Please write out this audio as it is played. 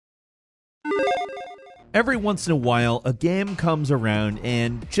Every once in a while, a game comes around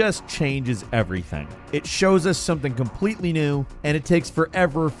and just changes everything. It shows us something completely new, and it takes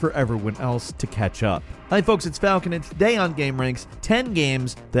forever for everyone else to catch up. Hi folks, it's Falcon, and today on gameranx, 10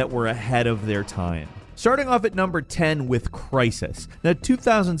 games that were ahead of their time. Starting off at number 10 with Crysis. Now,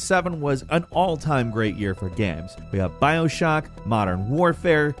 2007 was an all-time great year for games. We have BioShock, Modern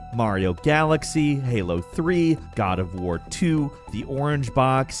Warfare, Mario Galaxy, Halo 3, God of War 2, The Orange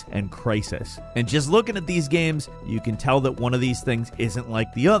Box, and Crysis. And just looking at these games, you can tell that one of these things isn't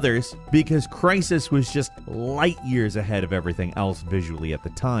like the others, because Crysis was just light years ahead of everything else visually at the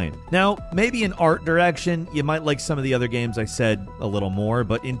time. Now, maybe in art direction, you might like some of the other games I said a little more,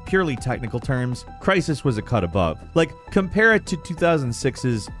 but in purely technical terms, Crysis was a cut above. Like, compare it to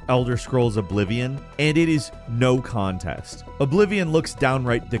 2006's Elder Scrolls Oblivion, and it is no contest. Oblivion looks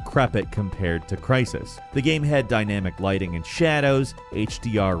downright decrepit compared to Crysis. The game had dynamic lighting and shadows,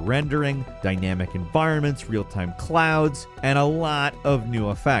 HDR rendering, dynamic environments, real-time clouds, and a lot of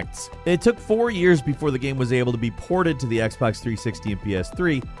new effects. It took 4 years before the game was able to be ported to the Xbox 360 and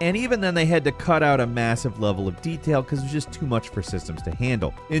PS3, and even then they had to cut out a massive level of detail because it was just too much for systems to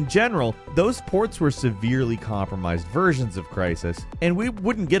handle. In general, those ports were severely compromised versions of Crysis, and we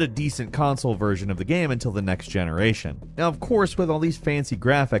wouldn't get a decent console version of the game until the next generation. Now, of course, with all these fancy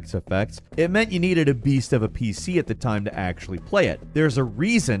graphics effects, it meant you needed a beast of a PC at the time to actually play it. There's a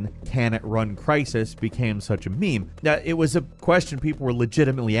reason Can It Run Crysis became such a meme. Now, it was a question people were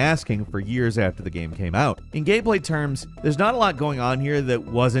legitimately asking for years after the game came out. In gameplay terms, there's not a lot going on here that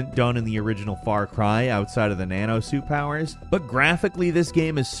wasn't done in the original Far Cry outside of the nanosuit powers, but graphically this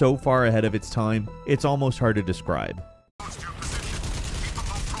game is so far ahead of its time, it's almost hard to describe.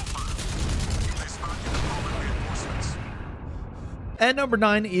 At number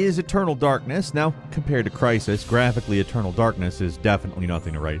 9 is Eternal Darkness. Now, compared to Crysis, graphically Eternal Darkness is definitely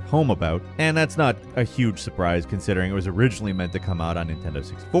nothing to write home about, and that's not a huge surprise considering it was originally meant to come out on Nintendo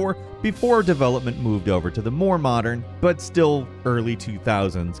 64 before development moved over to the more modern, but still early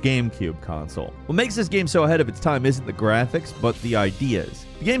 2000s GameCube console. What makes this game so ahead of its time isn't the graphics, but the ideas.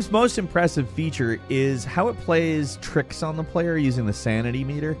 The game's most impressive feature is how it plays tricks on the player using the sanity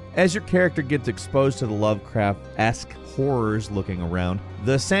meter. As your character gets exposed to the Lovecraft-esque horrors looking around,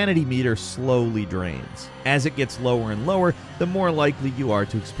 the sanity meter slowly drains. As it gets lower and lower, the more likely you are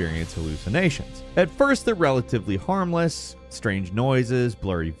to experience hallucinations. At first, they're relatively harmless, strange noises,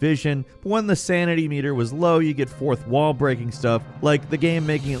 blurry vision, but when the sanity meter was low, you get fourth wall breaking stuff, like the game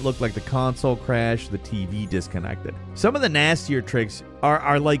making it look like the console crashed, the TV disconnected. Some of the nastier tricks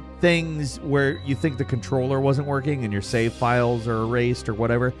are like things where you think the controller wasn't working and your save files are erased or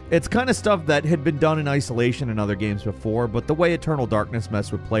whatever. It's kind of stuff that had been done in isolation in other games before, but the way Eternal Darkness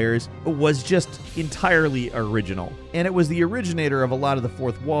messed with players was just entirely original. And it was the originator of a lot of the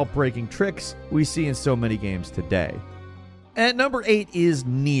fourth wall breaking tricks we see in so many games today. At number 8 is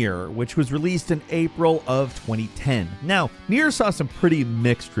Nier, which was released in April of 2010. Now, Nier saw some pretty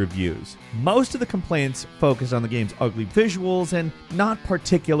mixed reviews. Most of the complaints focus on the game's ugly visuals and not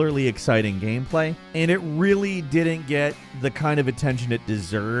particularly exciting gameplay, and it really didn't get the kind of attention it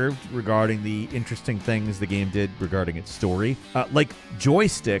deserved regarding the interesting things the game did regarding its story. Like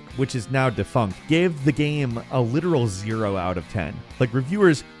Joystick, which is now defunct, gave the game a literal 0 out of 10. Like,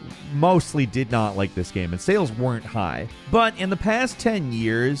 reviewers mostly did not like this game, and sales weren't high. But in the past 10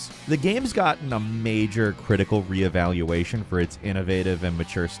 years, the game's gotten a major critical reevaluation for its innovative and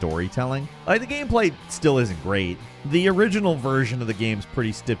mature storytelling. Like, the gameplay still isn't great. The original version of the game's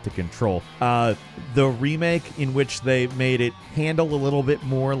pretty stiff to control. The remake, in which they made it handle a little bit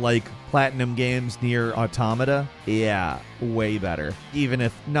more like Platinum Games' Nier Automata, yeah, way better. Even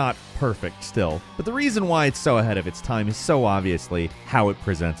if not perfect still. But the reason why it's so ahead of its time is so obviously how it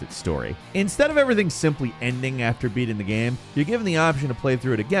presents its story. Instead of everything simply ending after beating the game, you're given the option to play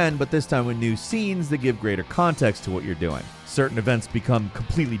through it again, but this time with new scenes that give greater context to what you're doing. Certain events become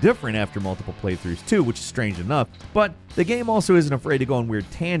completely different after multiple playthroughs too, which is strange enough, but the game also isn't afraid to go on weird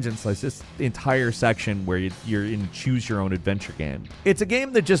tangents like this entire section where you're in choose your own adventure game. It's a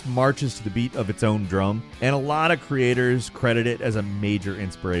game that just marches to the beat of its own drum, and a lot of creators credit it as a major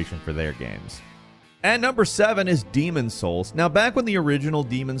inspiration for their games. At number 7 is Demon's Souls. Now, back when the original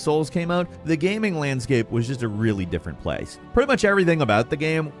Demon's Souls came out, the gaming landscape was just a really different place. Pretty much everything about the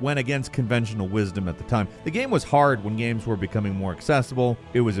game went against conventional wisdom at the time. The game was hard when games were becoming more accessible.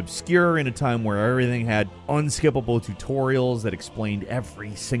 It was obscure in a time where everything had unskippable tutorials that explained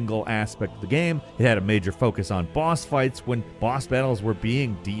every single aspect of the game. It had a major focus on boss fights when boss battles were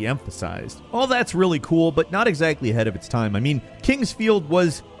being de-emphasized. All that's really cool, but not exactly ahead of its time. I mean, King's Field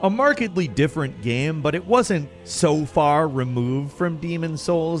was a markedly different game, game, but it wasn't so far removed from Demon's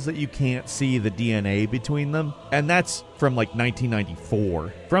Souls that you can't see the DNA between them. And that's from like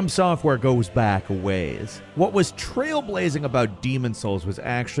 1994. From Software goes back a ways. What was trailblazing about Demon's Souls was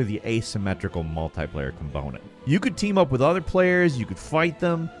actually the asymmetrical multiplayer component. You could team up with other players, you could fight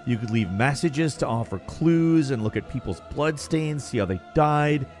them, you could leave messages to offer clues and look at people's bloodstains, see how they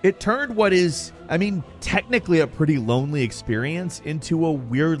died. It turned what is, technically a pretty lonely experience into a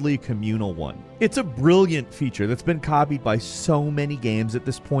weirdly communal one. It's a brilliant feature that's been copied by so many games at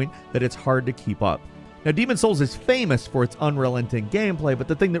this point that it's hard to keep up. Now, Demon's Souls is famous for its unrelenting gameplay, but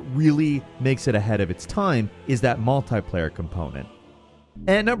the thing that really makes it ahead of its time is that multiplayer component.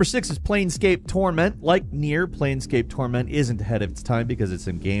 And number 6 is Planescape Torment. Like Nier, Planescape Torment isn't ahead of its time because it's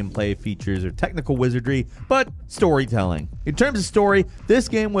some gameplay features or technical wizardry, but storytelling. In terms of story, this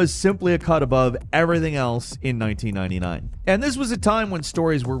game was simply a cut above everything else in 1999. And this was a time when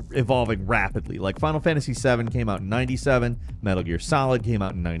stories were evolving rapidly. Like Final Fantasy VII came out in 97, Metal Gear Solid came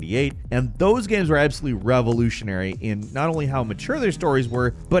out in 98, and those games were absolutely revolutionary in not only how mature their stories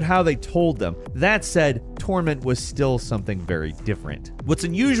were, but how they told them. That said, Torment was still something very different. What's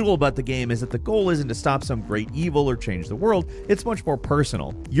unusual about the game is that the goal isn't to stop some great evil or change the world, it's much more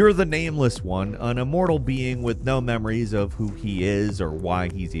personal. You're the Nameless One, an immortal being with no memories of who he is or why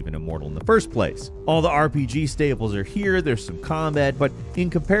he's even immortal in the first place. All the RPG staples are here, there's some combat, but in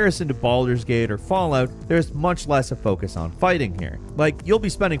comparison to Baldur's Gate or Fallout, there's much less a focus on fighting here. Like, you'll be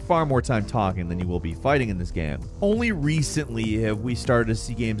spending far more time talking than you will be fighting in this game. Only recently have we started to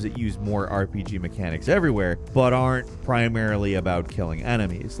see games that use more RPG mechanics everywhere, but aren't primarily about killing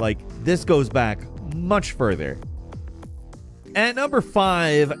enemies. Like, this goes back much further. At number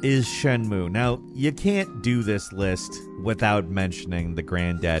 5 is Shenmue. Now, you can't do this list without mentioning the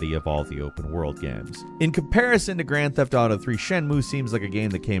granddaddy of all the open world games. In comparison to Grand Theft Auto 3, Shenmue seems like a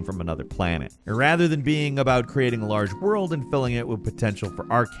game that came from another planet. Rather than being about creating a large world and filling it with potential for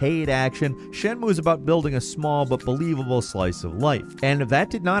arcade action, Shenmue is about building a small but believable slice of life. And that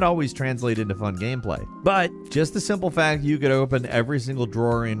did not always translate into fun gameplay. But just the simple fact you could open every single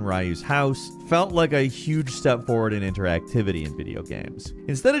drawer in Ryu's house felt like a huge step forward in interactivity in video games.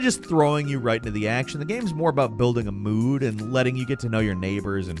 Instead of just throwing you right into the action, the game's more about building a mood and letting you get to know your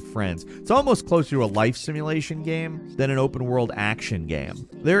neighbors and friends. It's almost closer to a life simulation game than an open world action game.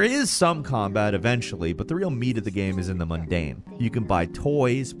 There is some combat eventually, but the real meat of the game is in the mundane. You can buy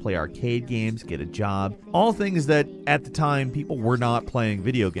toys, play arcade games, get a job, all things that at the time people were not playing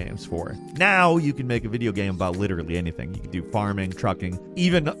video games for. Now you can make a video game about literally anything. You can do farming, trucking,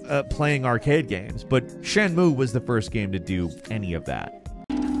 even playing arcade games, but Shenmue was the first game to do any of that.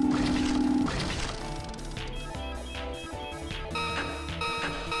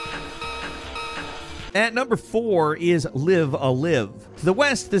 At number 4 is Live a Live. To the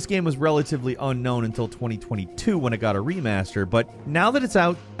West, this game was relatively unknown until 2022 when it got a remaster, but now that it's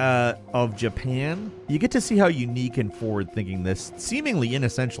out of Japan, you get to see how unique and forward-thinking this seemingly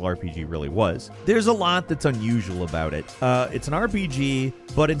inessential RPG really was. There's a lot that's unusual about it. It's an RPG,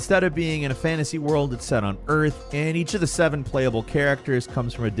 but instead of being in a fantasy world, it's set on Earth, and each of the 7 playable characters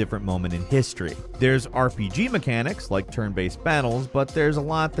comes from a different moment in history. There's RPG mechanics, like turn-based battles, but there's a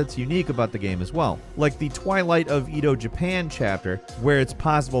lot that's unique about the game as well. Like the Twilight of Edo Japan chapter, where it's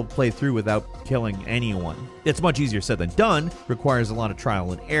possible to play through without killing anyone. It's much easier said than done, requires a lot of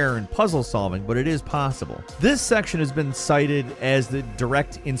trial and error and puzzle solving, but it is possible. This section has been cited as the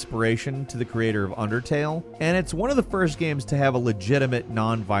direct inspiration to the creator of Undertale, and it's one of the first games to have a legitimate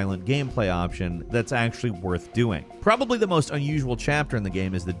non-violent gameplay option that's actually worth doing. Probably the most unusual chapter in the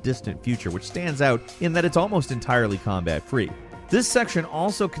game is the Distant Future, which stands out in that it's almost entirely combat-free. This section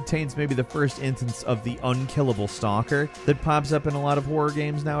also contains maybe the first instance of the unkillable stalker that pops up in a lot of horror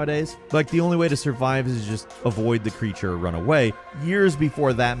games nowadays. Like, the only way to survive is just avoid the creature or run away, years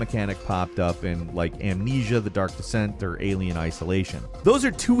before that mechanic popped up in, like, Amnesia, The Dark Descent, or Alien Isolation. Those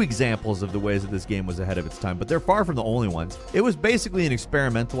are 2 examples of the ways that this game was ahead of its time, but they're far from the only ones. It was basically an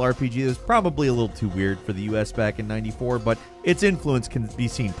experimental RPG that was probably a little too weird for the US back in '94, but its influence can be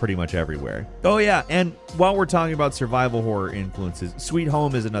seen pretty much everywhere. Oh yeah, and while we're talking about survival horror influences, Sweet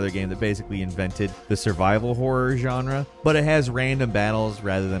Home is another game that basically invented the survival horror genre, but it has random battles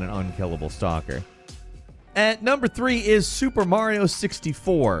rather than an unkillable stalker. At number 3 is Super Mario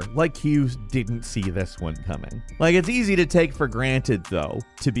 64. Like, you didn't see this one coming. Like, it's easy to take for granted, though,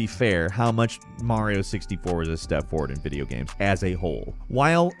 to be fair, how much Mario 64 was a step forward in video games as a whole.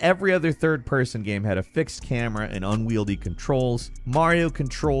 While every other third-person game had a fixed camera and unwieldy controls, Mario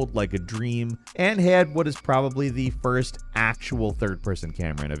controlled like a dream and had what is probably the first actual third-person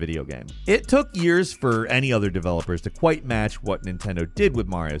camera in a video game. It took years for any other developers to quite match what Nintendo did with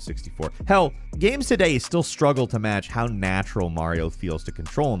Mario 64. Hell, games today still struggle to match how natural Mario feels to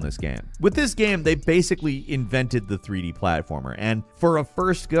control in this game. With this game, they basically invented the 3D platformer, and for a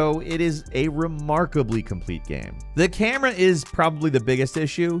first go, it is a remarkably complete game. The camera is probably the biggest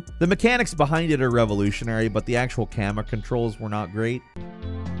issue. The mechanics behind it are revolutionary, but the actual camera controls were not great.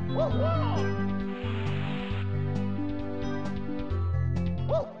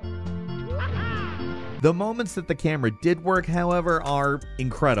 The moments that the camera did work, however, are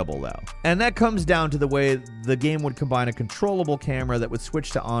incredible though. And that comes down to the way the game would combine a controllable camera that would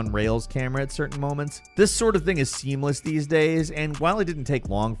switch to on-rails camera at certain moments. This sort of thing is seamless these days, and while it didn't take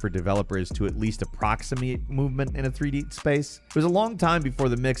long for developers to at least approximate movement in a 3D space, it was a long time before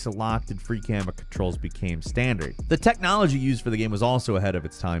the mix of locked and free camera controls became standard. The technology used for the game was also ahead of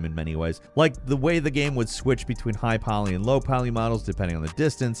its time in many ways, like the way the game would switch between high poly and low poly models depending on the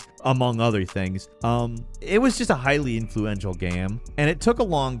distance, among other things. It was just a highly influential game, and it took a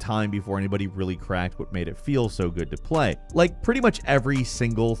long time before anybody really cracked what made it feel so good to play. Like, pretty much every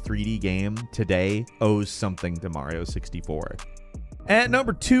single 3D game today owes something to Mario 64. At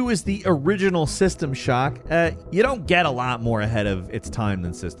number 2 is the original System Shock. You don't get a lot more ahead of its time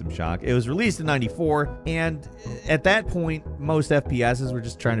than System Shock. It was released in '94, and at that point, most FPSs were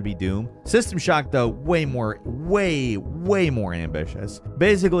just trying to be Doom. System Shock, though, way more ambitious.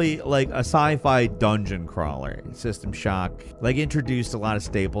 Basically, like a sci-fi dungeon crawler. System Shock, like, introduced a lot of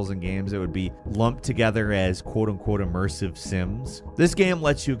staples in games that would be lumped together as quote-unquote immersive sims. This game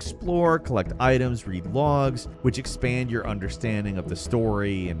lets you explore, collect items, read logs, which expand your understanding of the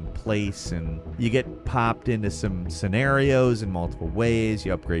story and place, and you get popped into some scenarios in multiple ways.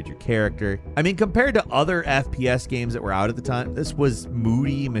 You upgrade your character. I mean, compared to other FPS games that were out at the time, this was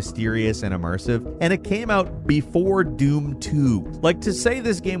moody, mysterious, and immersive, and it came out before Doom 2. Like, to say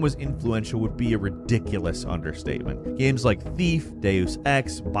this game was influential would be a ridiculous understatement. Games like Thief, Deus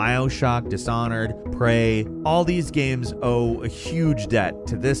Ex, BioShock, Dishonored, Prey, all these games owe a huge debt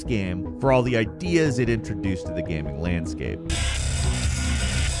to this game for all the ideas it introduced to the gaming landscape.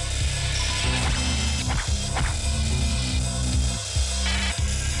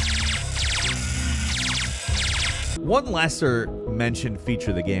 One lesser mentioned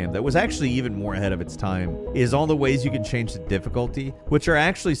feature of the game that was actually even more ahead of its time is all the ways you can change the difficulty, which are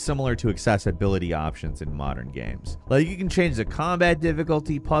actually similar to accessibility options in modern games. Like, you can change the combat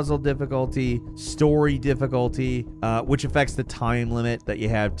difficulty, puzzle difficulty, story difficulty, which affects the time limit that you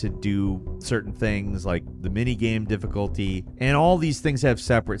have to do certain things, like the minigame difficulty, and all these things have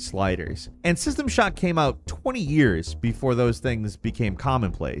separate sliders. And System Shock came out 20 years before those things became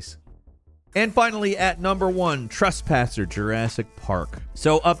commonplace. And finally, at number 1, Trespasser Jurassic Park.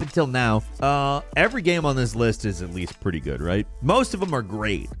 So up until now, every game on this list is at least pretty good, right? Most of them are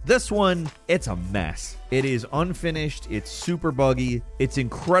great. This one, it's a mess. It is unfinished, it's super buggy, it's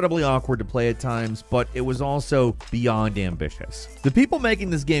incredibly awkward to play at times, but it was also beyond ambitious. The people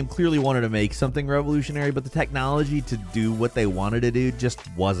making this game clearly wanted to make something revolutionary, but the technology to do what they wanted to do just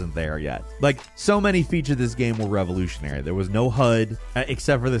wasn't there yet. Like, so many features of this game were revolutionary. There was no HUD,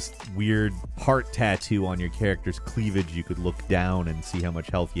 except for this weird heart tattoo on your character's cleavage you could look down and see how much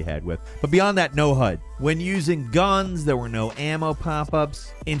health you had with. But beyond that, no HUD. When using guns, there were no ammo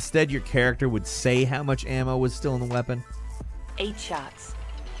pop-ups. Instead, your character would say how much ammo was still in the weapon. 8 shots.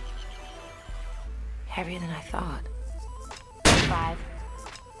 Heavier than I thought. 5.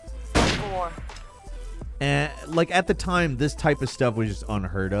 4. Like, at the time, this type of stuff was just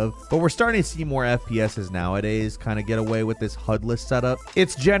unheard of, but we're starting to see more FPSs nowadays kind of get away with this HUD-less setup.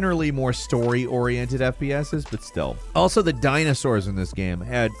 It's generally more story-oriented FPSs, but still. Also, the dinosaurs in this game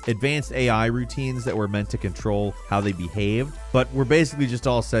had advanced AI routines that were meant to control how they behaved, but were basically just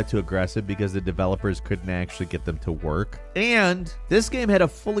all set to aggressive because the developers couldn't actually get them to work. And this game had a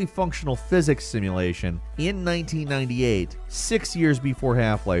fully functional physics simulation in 1998, 6 years before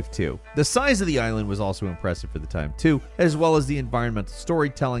Half-Life 2. The size of the island was also impressive for the time too, as well as the environmental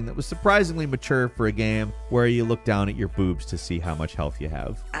storytelling that was surprisingly mature for a game where you look down at your boobs to see how much health you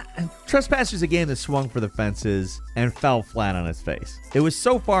have. Trespasser is a game that swung for the fences and fell flat on its face. It was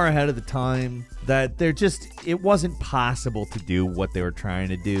so far ahead of the time that it wasn't possible to do what they were trying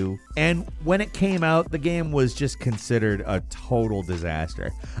to do. And when it came out, the game was just considered a total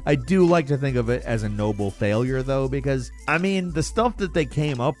disaster. I do like to think of it as a noble failure, though, because, I mean, the stuff that they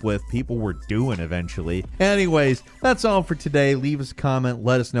came up with, people were doing eventually. Anyways, that's all for today. Leave us a comment.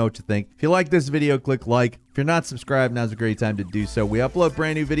 Let us know what you think. If you like this video, click like. If you're not subscribed, now's a great time to do so. We upload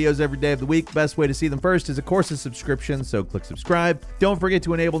brand new videos every day of the week. Best way to see them first is, of course, a subscription, so click subscribe. Don't forget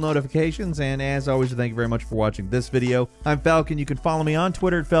to enable notifications, and as always, thank you very much for watching this video. I'm Falcon. You can follow me on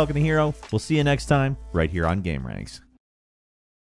Twitter at FalconTheHero. We'll see you next time, right here on gameranx.